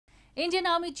Indian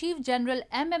Army Chief General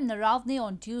MM Naravane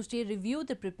on Tuesday reviewed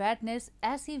the preparedness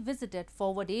as he visited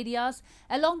forward areas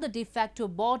along the de facto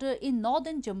border in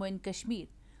northern Jammu and Kashmir,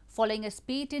 following a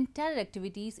spate in terror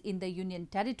activities in the Union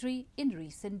territory in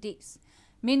recent days.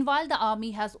 Meanwhile, the army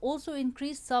has also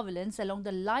increased surveillance along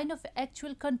the line of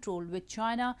actual control with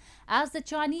China as the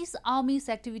Chinese army's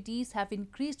activities have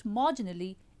increased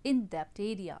marginally in that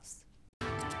areas.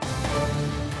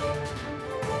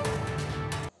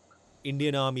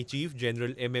 Indian Army Chief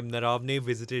General MM Naravane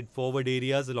visited forward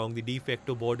areas along the de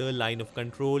facto border line of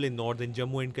control in northern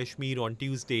Jammu and Kashmir on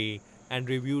Tuesday and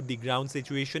reviewed the ground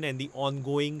situation and the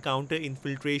ongoing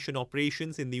counter-infiltration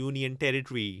operations in the Union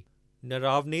territory.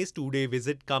 Naravane's two-day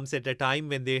visit comes at a time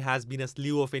when there has been a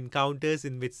slew of encounters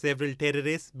in which several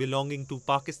terrorists belonging to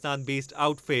Pakistan-based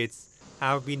outfits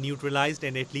have been neutralized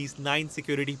and at least 9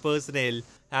 security personnel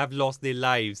have lost their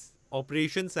lives.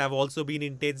 Operations have also been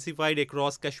intensified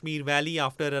across Kashmir Valley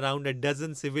after around a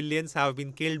dozen civilians have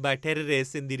been killed by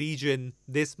terrorists in the region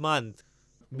this month.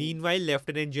 Meanwhile,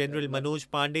 Lieutenant General Manoj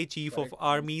Pandey, Chief of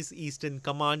Army's Eastern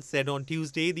Command, said on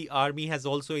Tuesday the army has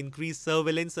also increased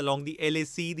surveillance along the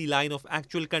LAC, the line of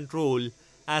actual control,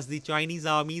 as the Chinese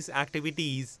army's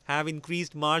activities have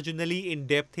increased marginally in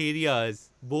depth areas.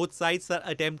 Both sides are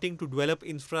attempting to develop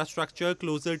infrastructure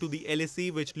closer to the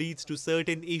LAC, which leads to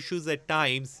certain issues at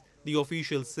times, the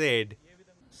official said.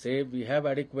 Say we have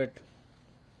adequate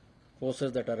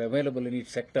forces that are available in each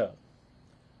sector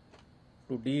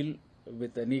to deal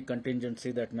with any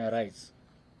contingency that may arise.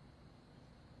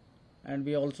 And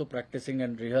we are also practicing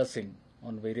and rehearsing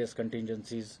on various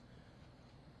contingencies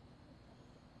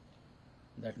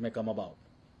that may come about.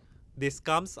 This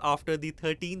comes after the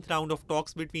 13th round of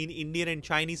talks between Indian and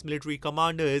Chinese military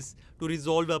commanders to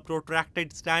resolve a protracted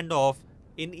standoff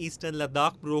in eastern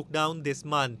Ladakh broke down this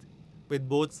month, with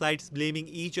both sides blaming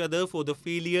each other for the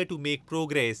failure to make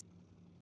progress.